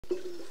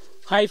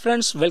Hi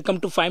friends, welcome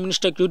to 5 Minutes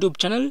Tech YouTube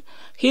channel.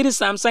 Here is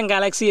Samsung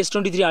Galaxy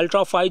S23 Ultra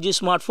 5G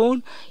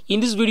smartphone. In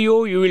this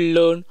video, you will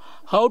learn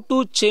how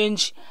to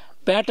change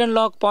pattern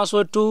lock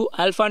password to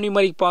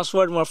alphanumeric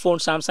password on my phone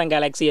Samsung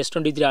Galaxy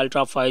S23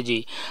 Ultra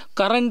 5G.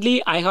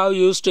 Currently, I have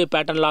used a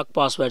pattern lock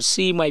password.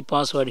 See my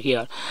password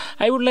here.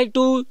 I would like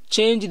to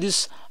change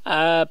this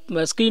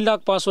screen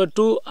lock password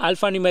to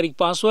alphanumeric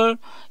password.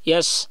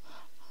 Yes,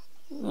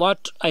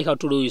 what I have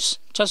to do is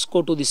just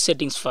go to the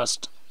settings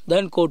first,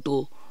 then go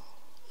to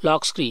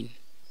lock screen,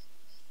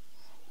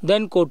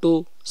 then go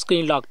to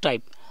screen lock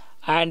type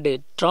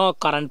and draw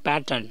current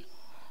pattern.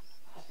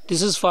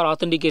 This is for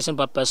authentication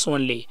purpose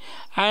only.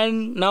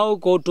 And now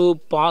go to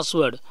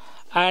password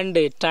and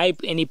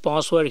type any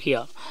password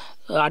here.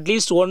 At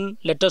least one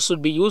letter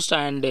should be used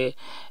and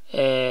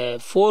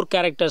 4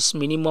 characters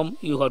minimum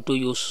you have to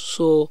use.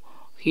 So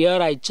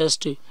here I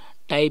just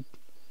type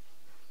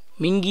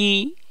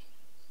Mingy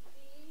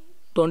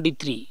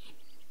 23.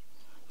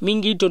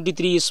 Mingy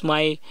 23 is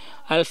my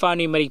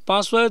alphanumeric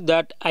password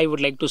that I would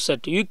like to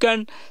set. You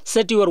can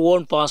set your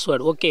own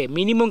password. Okay,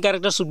 minimum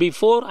characters should be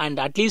 4 and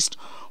at least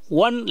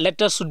 1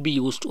 letter should be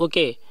used.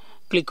 Okay,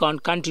 click on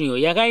continue.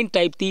 Again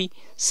type the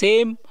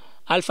same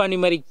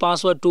alphanumeric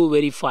password to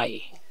verify.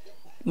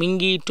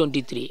 Mingy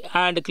 23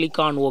 and click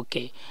on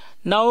OK.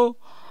 Now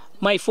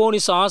my phone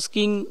is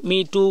asking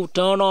me to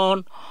turn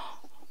on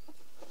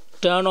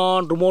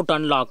remote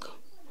unlock.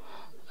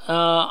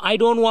 I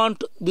don't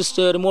want this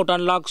remote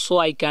unlock, so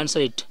I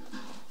cancel it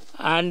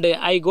and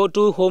I go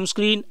to home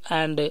screen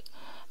and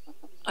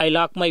I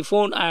lock my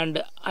phone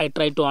and I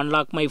try to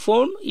unlock my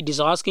phone. It is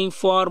asking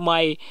for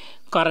my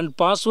current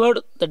password,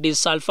 that is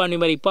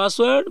alphanumeric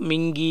password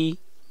Mingy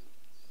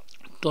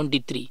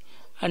 23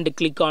 and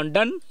click on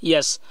done.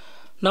 Yes,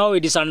 now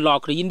it is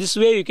unlocked. In this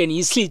way you can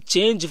easily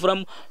change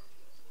from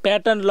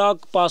pattern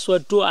lock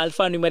password to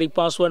alphanumeric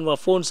password for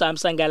phone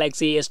Samsung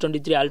Galaxy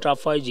S23 Ultra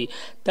 5G.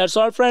 That's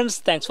all friends.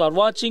 Thanks for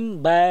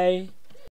watching. Bye.